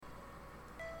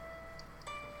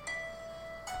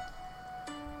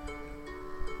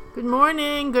Good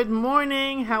morning, good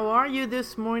morning. How are you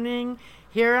this morning?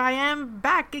 Here I am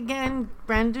back again,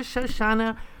 Brenda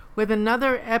Shoshana, with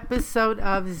another episode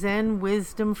of Zen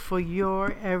Wisdom for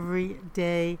your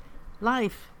everyday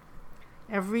life.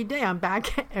 Every day, I'm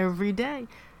back every day.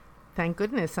 Thank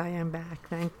goodness I am back.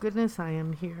 Thank goodness I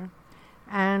am here.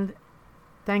 And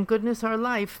thank goodness our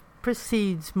life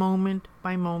proceeds moment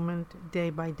by moment,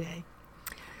 day by day.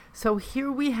 So here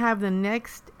we have the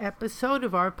next episode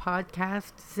of our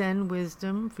podcast, Zen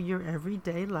Wisdom for Your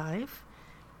Everyday Life.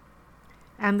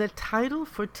 And the title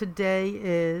for today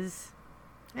is,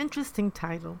 interesting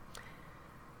title,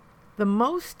 The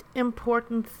Most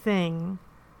Important Thing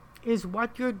is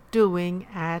What You're Doing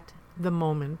at the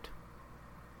Moment.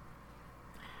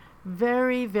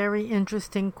 Very, very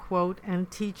interesting quote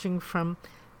and teaching from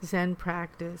Zen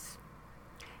practice.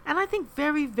 And I think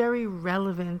very, very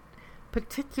relevant,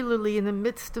 particularly in the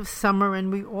midst of summer,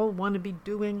 and we all want to be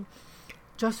doing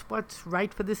just what's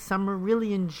right for the summer,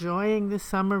 really enjoying the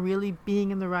summer, really being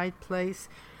in the right place,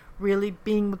 really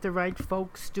being with the right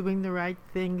folks, doing the right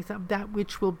things, of that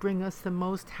which will bring us the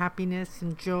most happiness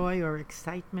and joy or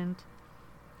excitement.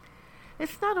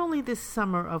 It's not only this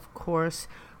summer, of course.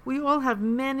 We all have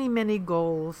many, many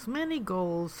goals.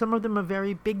 Some of them are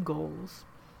very big goals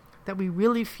that we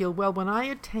really feel, well, when I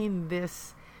attain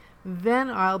this, then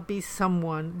I'll be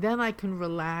someone, then I can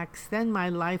relax, then my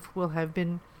life will have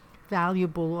been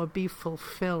valuable or be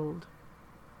fulfilled.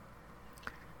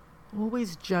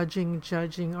 Always judging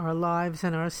our lives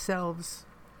and ourselves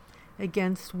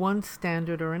against one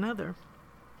standard or another.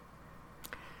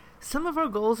 Some of our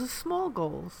goals are small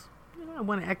goals. I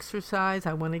want to exercise,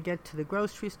 I want to get to the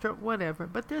grocery store, whatever.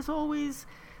 But there's always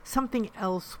something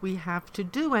else we have to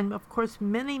do. And of course,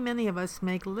 many of us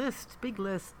make lists, big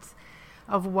lists,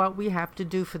 of what we have to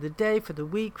do for the day, for the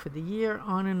week, for the year,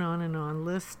 on and on and on.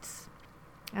 Lists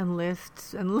and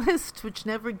lists and lists which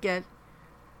never get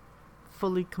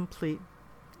fully complete.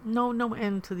 No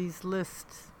end to these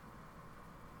lists.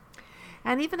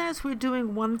 And even as we're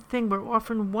doing one thing, we're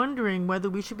often wondering whether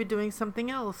we should be doing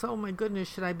something else. Oh my goodness,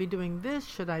 should I be doing this?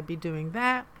 Should I be doing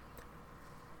that?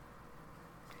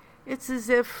 It's as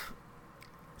if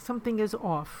something is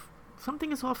off.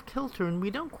 Something is off kilter, and we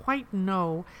don't quite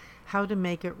know how to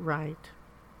make it right.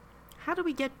 How do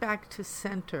we get back to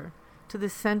center, to the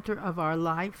center of our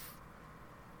life,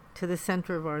 to the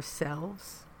center of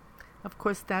ourselves? Of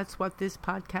course, that's what this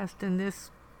podcast and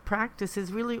this practice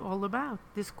is really all about,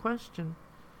 this question.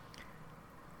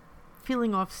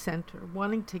 Feeling off center,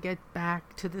 wanting to get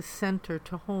back to the center,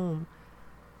 to home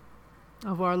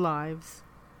of our lives.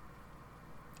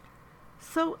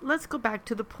 So let's go back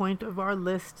to the point of our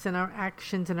lists and our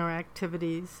actions and our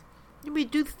activities. We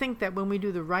do think that when we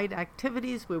do the right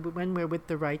activities, when we're with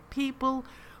the right people,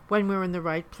 when we're in the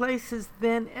right places,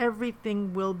 then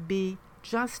everything will be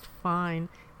just fine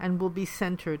and will be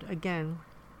centered again.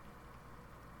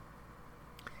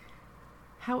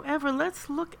 However, let's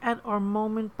look at our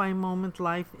moment-by-moment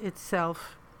life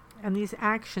itself and these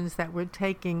actions that we're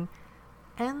taking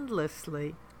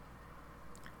endlessly.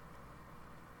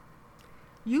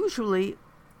 Usually,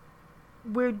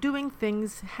 we're doing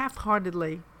things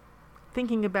half-heartedly,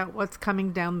 thinking about what's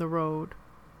coming down the road,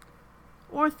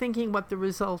 or thinking what the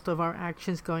result of our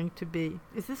action is going to be.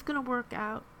 Is this going to work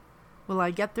out? Will I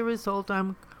get the result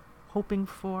I'm hoping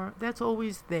for? That's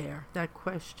always there, that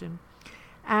question.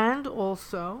 And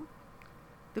also,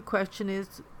 the question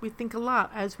is, we think a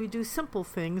lot as we do simple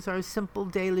things, our simple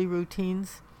daily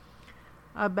routines,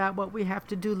 about what we have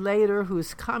to do later,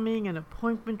 who's coming, an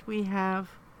appointment we have.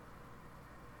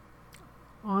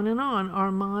 On and on.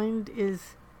 Our mind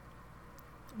is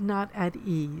not at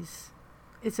ease.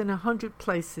 It's in 100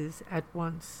 places at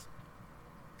once.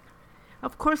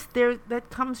 Of course, that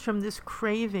comes from this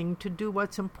craving to do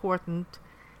what's important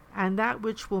and that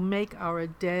which will make our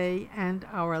day and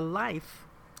our life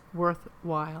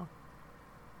worthwhile.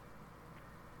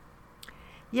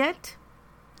 Yet,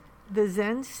 the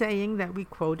Zen saying that we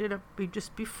quoted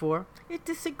just before, it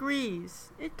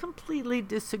disagrees. It completely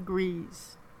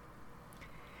disagrees.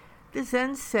 The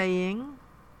Zen saying,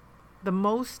 the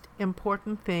most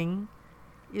important thing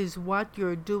is what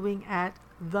you're doing at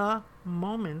the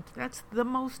moment. That's the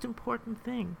most important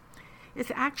thing.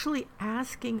 It's actually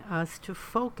asking us to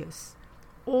focus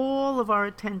all of our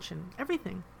attention,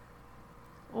 everything,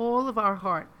 all of our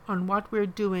heart on what we're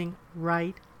doing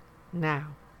right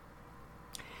now.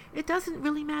 It doesn't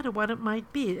really matter what it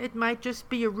might be. It might just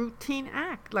be a routine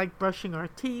act, like brushing our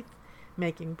teeth,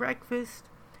 making breakfast,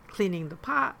 cleaning the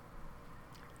pot,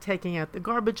 taking out the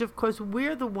garbage. Of course,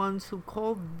 we're the ones who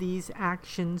call these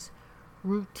actions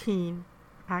routine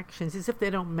actions, as if they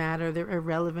don't matter, they're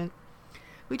irrelevant.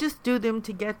 We just do them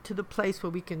to get to the place where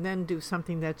we can then do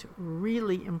something that's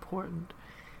really important,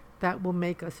 that will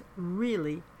make us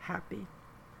really happy.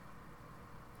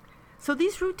 So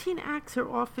these routine acts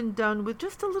are often done with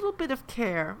just a little bit of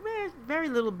care, very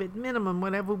little bit, minimum,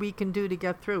 whatever we can do to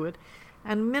get through it,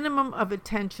 and minimum of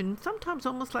attention, sometimes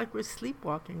almost like we're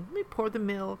sleepwalking. We pour the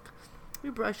milk, we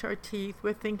brush our teeth,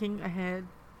 we're thinking ahead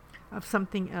of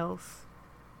something else.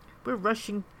 We're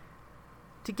rushing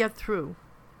to get through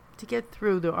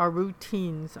our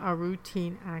routines, our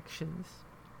routine actions.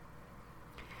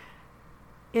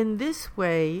 In this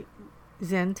way,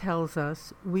 Zen tells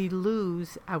us, we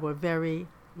lose our very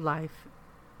life.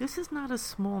 This is not a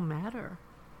small matter.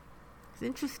 It's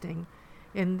interesting.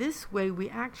 In this way, we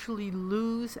actually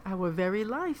lose our very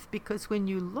life, because when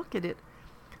you look at it,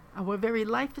 our very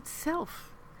life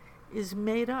itself is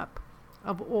made up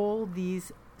of all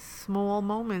these small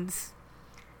moments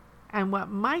and what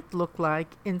might look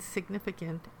like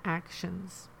insignificant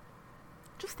actions.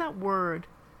 Just that word,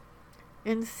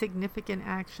 insignificant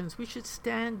actions. We should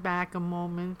stand back a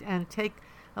moment and take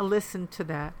a listen to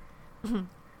that.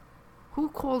 Who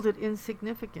called it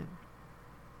insignificant?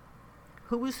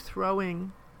 Who is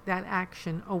throwing that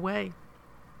action away?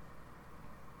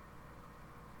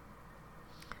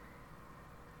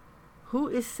 Who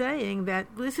is saying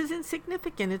that this is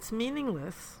insignificant, it's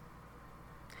meaningless?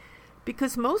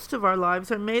 Because most of our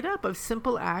lives are made up of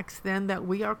simple acts then that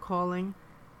we are calling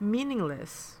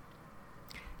meaningless.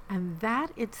 And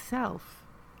that itself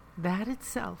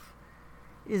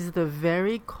is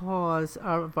the cause cause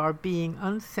of our being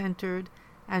uncentered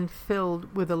and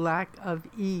filled with a lack of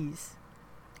ease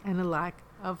and a lack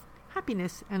of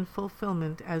happiness and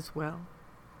fulfillment as well.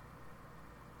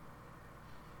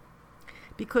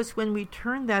 Because when we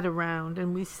turn that around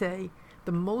and we say,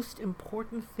 the most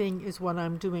important thing is what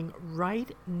I'm doing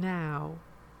right now,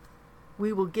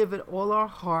 we will give it all our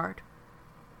heart,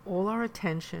 all our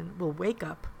attention. We'll wake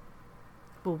up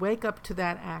to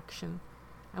that action,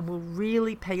 and we'll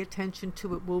really pay attention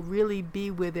to it. We'll really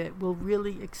be with it. We'll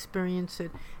really experience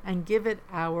it and give it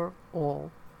our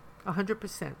all,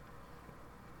 100%.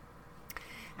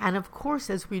 And of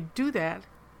course, as we do that,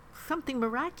 something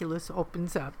miraculous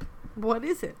opens up. What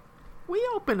is it? We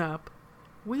open up.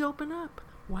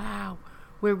 Wow,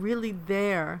 we're really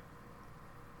there.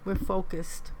 We're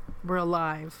focused. We're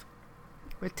alive.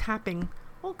 We're tapping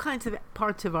all kinds of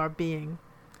parts of our being.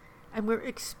 And we're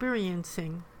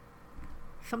experiencing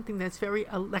something that's very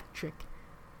electric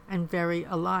and very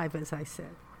alive, as I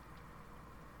said.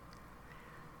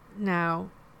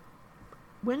 Now,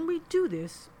 when we do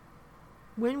this,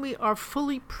 when we are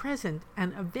fully present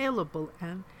and available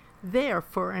and there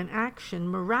for an action,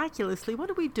 miraculously, what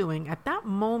are we doing? At that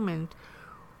moment,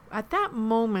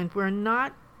 we're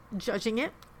not judging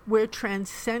it. We're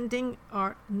transcending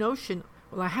our notion,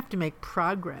 well, I have to make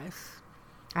progress.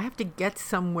 I have to get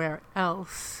somewhere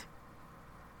else.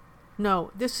 No,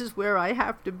 this is where I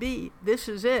have to be. This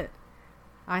is it.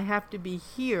 I have to be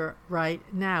here right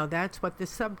now. That's what the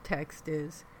subtext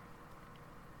is.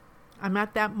 I'm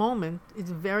at that moment. It's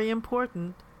very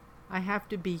important. I have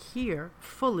to be here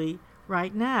fully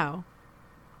right now.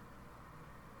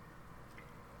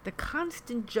 The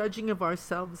constant judging of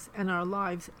ourselves and our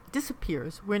lives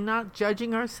disappears. We're not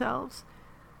judging ourselves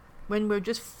when we're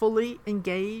just fully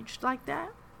engaged like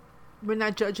that. We're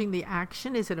not judging the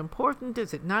action. Is it important?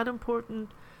 Is it not important?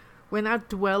 We're not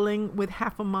dwelling with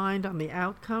half a mind on the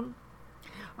outcome.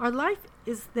 Our life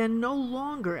is then no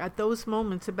longer at those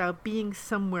moments about being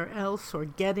somewhere else or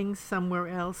getting somewhere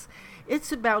else.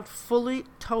 It's about fully,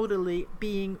 totally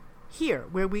being here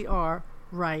where we are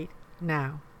right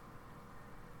now.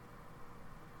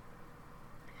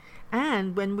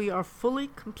 And when we are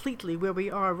fully, completely where we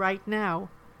are right now,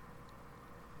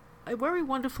 a very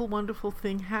wonderful, wonderful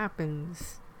thing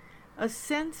happens. A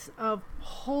sense of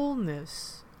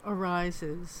wholeness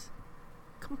arises.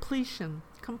 Completion,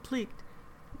 complete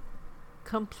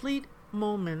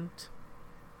moment.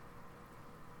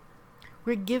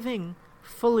 We're giving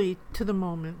fully to the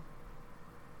moment.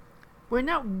 We're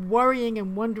not worrying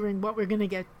and wondering what we're going to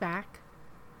get back.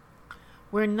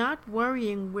 We're not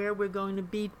worrying where we're going to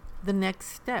be the next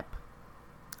step.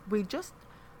 We just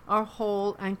are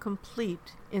whole and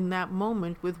complete in that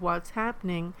moment with what's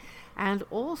happening. And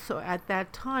also at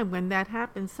that time when that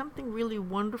happens, something really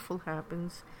wonderful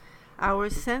happens. Our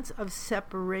sense of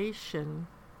separation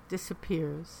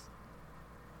disappears.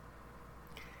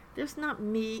 There's not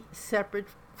me separate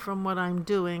from what I'm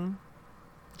doing,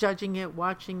 judging it,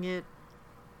 watching it,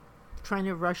 trying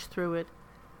to rush through it.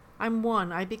 I'm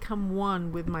one. I become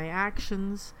one with my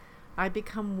actions. I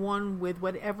become one with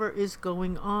whatever is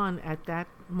going on at that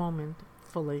moment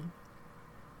fully.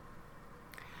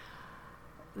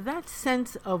 that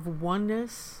sense of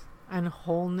oneness and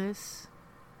wholeness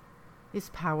is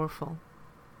powerful.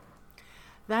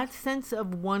 That sense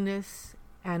of oneness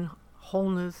and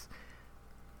wholeness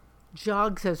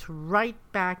jogs us right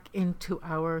back into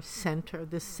our center,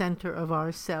 the center of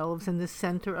ourselves and the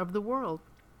center of the world.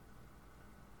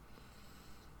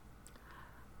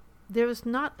 There is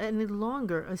not any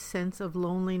longer a sense of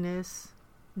loneliness,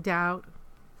 doubt,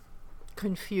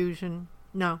 confusion.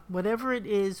 No, whatever it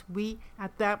is, we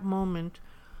at that moment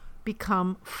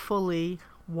become fully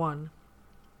one.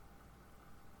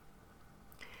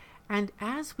 And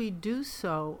as we do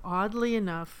so, oddly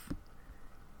enough,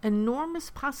 enormous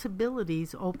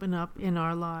possibilities open up in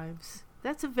our lives.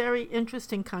 That's a very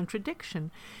interesting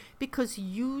contradiction, because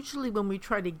usually when we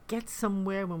try to get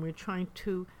somewhere, when we're trying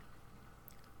to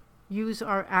use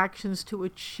our actions to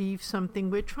achieve something,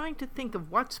 we're trying to think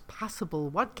of what's possible,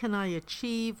 what can I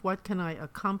achieve, what can I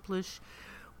accomplish.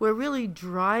 We're really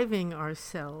driving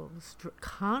ourselves,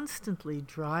 constantly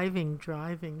driving.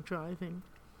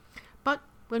 But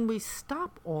when we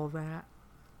stop all that,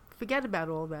 forget about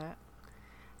all that,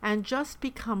 and just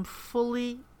become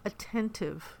fully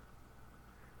attentive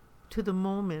to the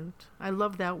moment. I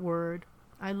love that word,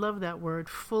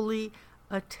 fully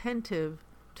attentive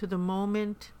to the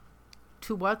moment,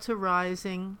 to what's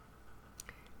arising,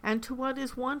 and to what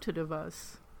is wanted of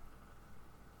us.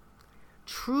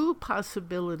 True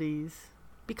possibilities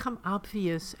become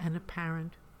obvious and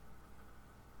apparent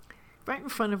right in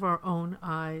front of our own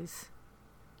eyes.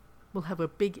 We'll have a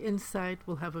big insight,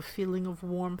 we'll have a feeling of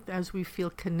warmth as we feel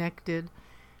connected.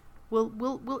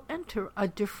 We'll enter a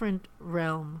different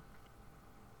realm.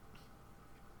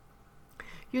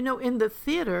 You know, in the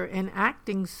theater and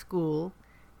acting school,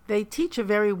 they teach a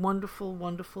very wonderful,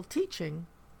 wonderful teaching.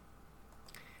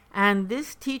 And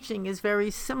this teaching is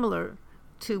very similar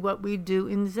to what we do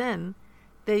in Zen.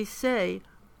 They say,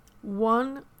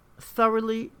 one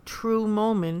thoroughly true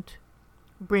moment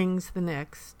brings the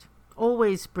next.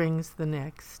 Always brings the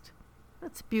next.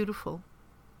 That's beautiful.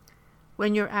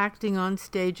 When you're acting on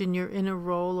stage and you're in a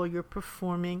role or you're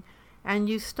performing, and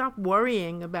you stop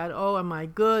worrying about, oh, am I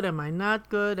good? Am I not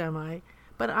good?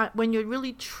 When you're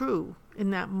really true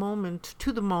in that moment,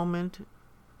 to the moment,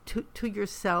 to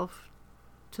yourself,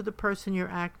 to the person you're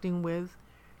acting with,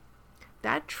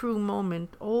 that true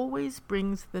moment always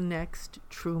brings the next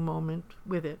true moment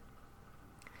with it.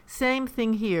 Same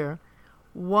thing here.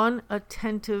 One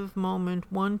attentive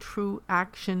moment, one true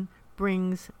action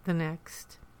brings the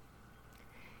next.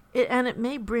 And it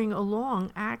may bring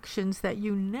along actions that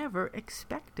you never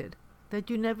expected, that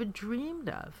you never dreamed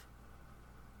of.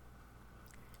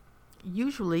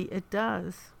 Usually it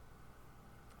does,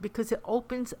 because it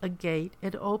opens a gate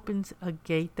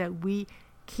that we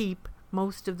keep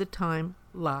most of the time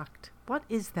locked. What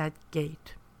is that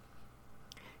gate?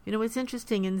 You know, it's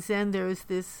interesting, in Zen there is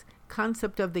this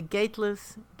concept of the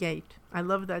gateless gate. I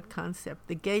love that concept,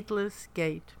 the gateless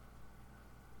gate.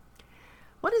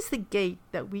 What is the gate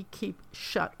that we keep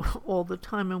shut all the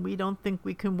time and we don't think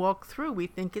we can walk through? We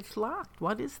think it's locked.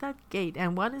 What is that gate,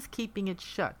 and what is keeping it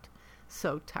shut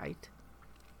so tight?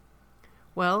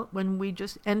 Well, when we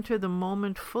just enter the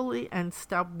moment fully and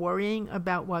stop worrying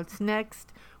about what's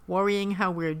next, worrying how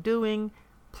we're doing,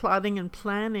 plotting and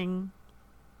planning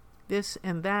this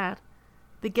and that,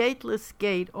 the gateless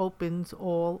gate opens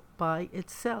all by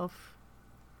itself.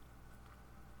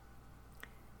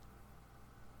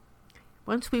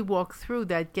 Once we walk through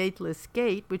that gateless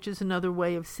gate, which is another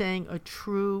way of saying a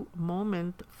true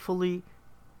moment, fully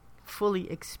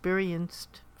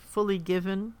experienced, fully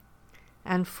given,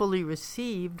 and fully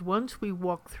received, once we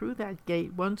walk through that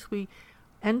gate, once we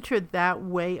enter that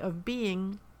way of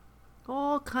being,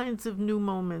 all kinds of new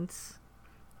moments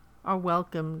are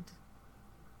welcomed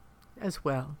as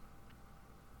well.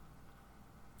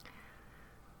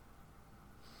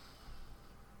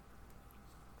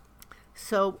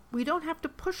 So we don't have to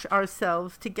push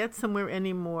ourselves to get somewhere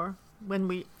anymore when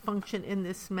we function in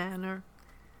this manner,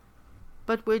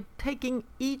 but we're taking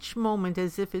each moment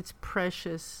as if it's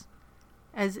precious,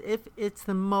 as if it's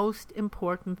the most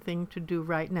important thing to do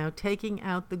right now, taking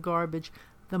out the garbage,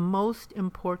 the most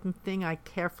important thing. I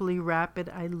carefully wrap it,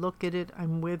 I look at it,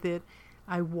 I'm with it,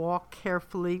 I walk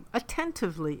carefully.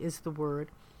 Attentively is the word.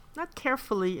 Not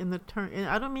carefully in the term,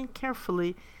 I don't mean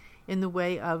carefully in the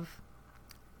way of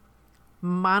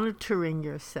monitoring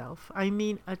yourself. I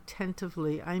mean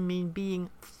attentively. I mean being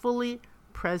fully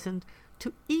present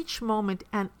to each moment.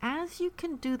 And as you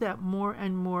can do that more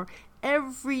and more,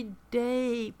 every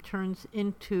day turns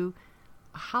into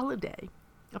a holiday,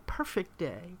 a perfect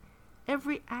day.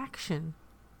 Every action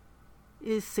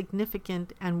is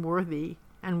significant and worthy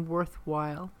and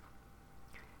worthwhile.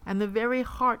 and the very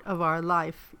heart of our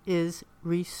life is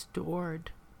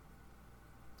restored.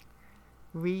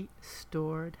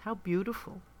 Restored. How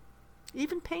beautiful.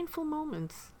 Even painful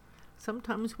moments.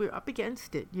 Sometimes we're up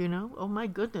against it, Oh my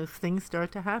goodness, things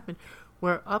start to happen.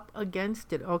 We're up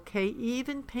against it, okay?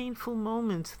 Even painful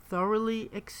moments, thoroughly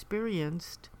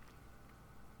experienced,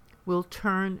 will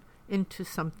turn into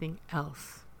something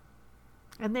else.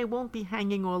 And they won't be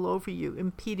hanging all over you,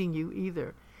 impeding you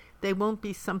either. They won't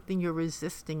be something you're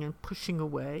resisting and pushing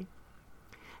away.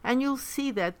 And you'll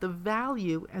see that the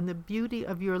value and the beauty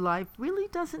of your life really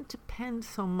doesn't depend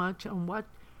so much on what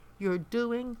you're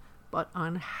doing, but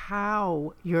on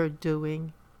how you're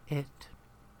doing it.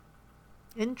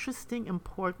 Interesting,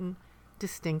 important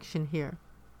distinction here.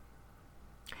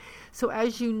 So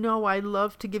as you know, I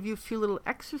love to give you a few little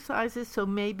exercises so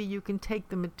maybe you can take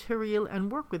the material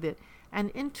and work with it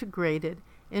and integrate it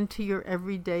into your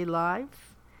everyday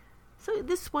life. So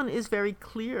this one is very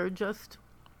clear. Just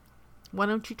why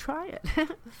don't you try it?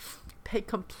 Pay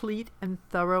complete and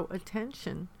thorough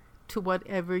attention to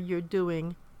whatever you're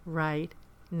doing right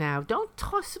now. Don't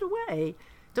toss it away.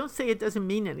 Don't say it doesn't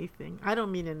mean anything. I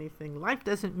don't mean anything. Life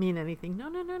doesn't mean anything.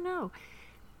 No.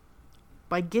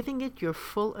 By giving it your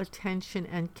full attention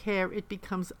and care, it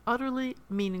becomes utterly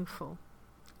meaningful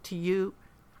to you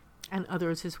and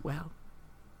others as well.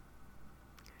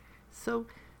 So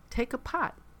take a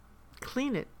pot,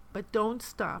 clean it, but don't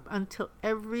stop until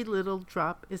every little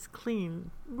drop is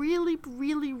clean. Really,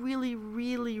 really, really,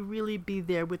 really, really be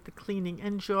there with the cleaning.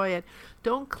 Enjoy it.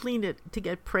 Don't clean it to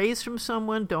get praise from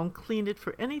someone. Don't clean it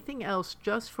for anything else,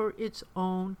 just for its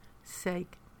own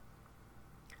sake.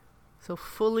 So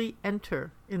fully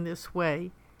enter in this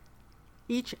way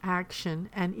each action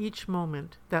and each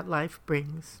moment that life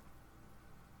brings.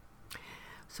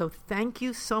 So thank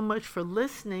you so much for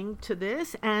listening to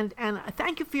this, and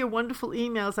thank you for your wonderful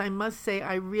emails. I must say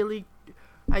I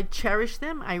cherish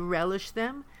them, I relish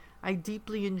them, I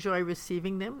deeply enjoy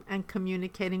receiving them and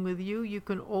communicating with you. You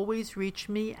can always reach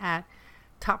me at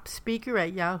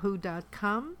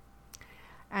topspeaker@yahoo.com,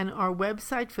 and our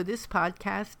website for this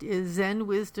podcast is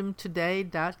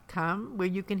zenwisdomtoday.com, where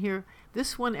you can hear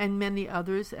this one and many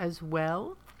others as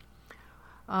well.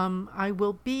 I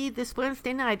will be this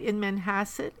Wednesday night in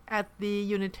Manhasset at the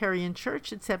Unitarian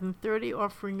Church at 7:30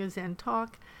 offering a Zen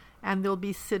talk, and they'll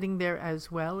be sitting there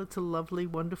as well. It's a lovely,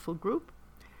 wonderful group.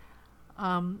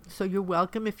 So you're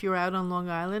welcome. If you're out on Long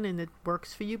Island and it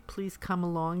works for you, please come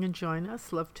along and join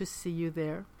us. Love to see you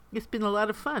there. It's been a lot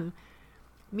of fun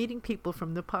meeting people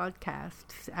from the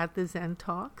podcasts at the Zen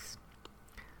Talks.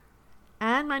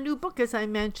 And my new book, as I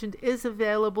mentioned, is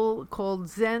available, called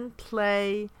Zen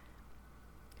Play: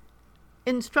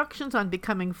 Instructions on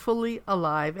Becoming Fully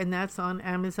Alive, and that's on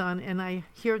Amazon. And I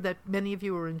hear that many of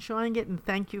you are enjoying it, and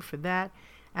thank you for that.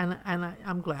 And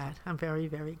I'm glad. I'm very,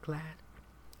 very glad.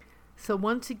 So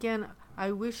once again,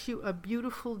 I wish you a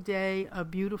beautiful day, a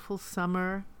beautiful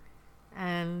summer,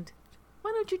 and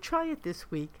why don't you try it this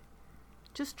week?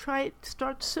 Just try it.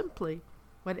 Start simply.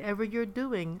 Whatever you're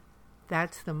doing,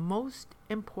 that's the most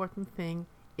important thing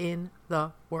in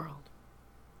the world.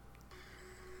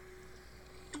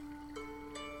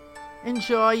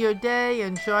 Enjoy your day,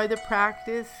 enjoy the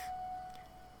practice,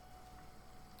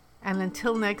 and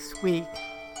until next week,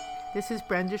 this is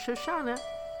Brenda Shoshana.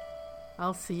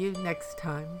 I'll see you next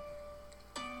time.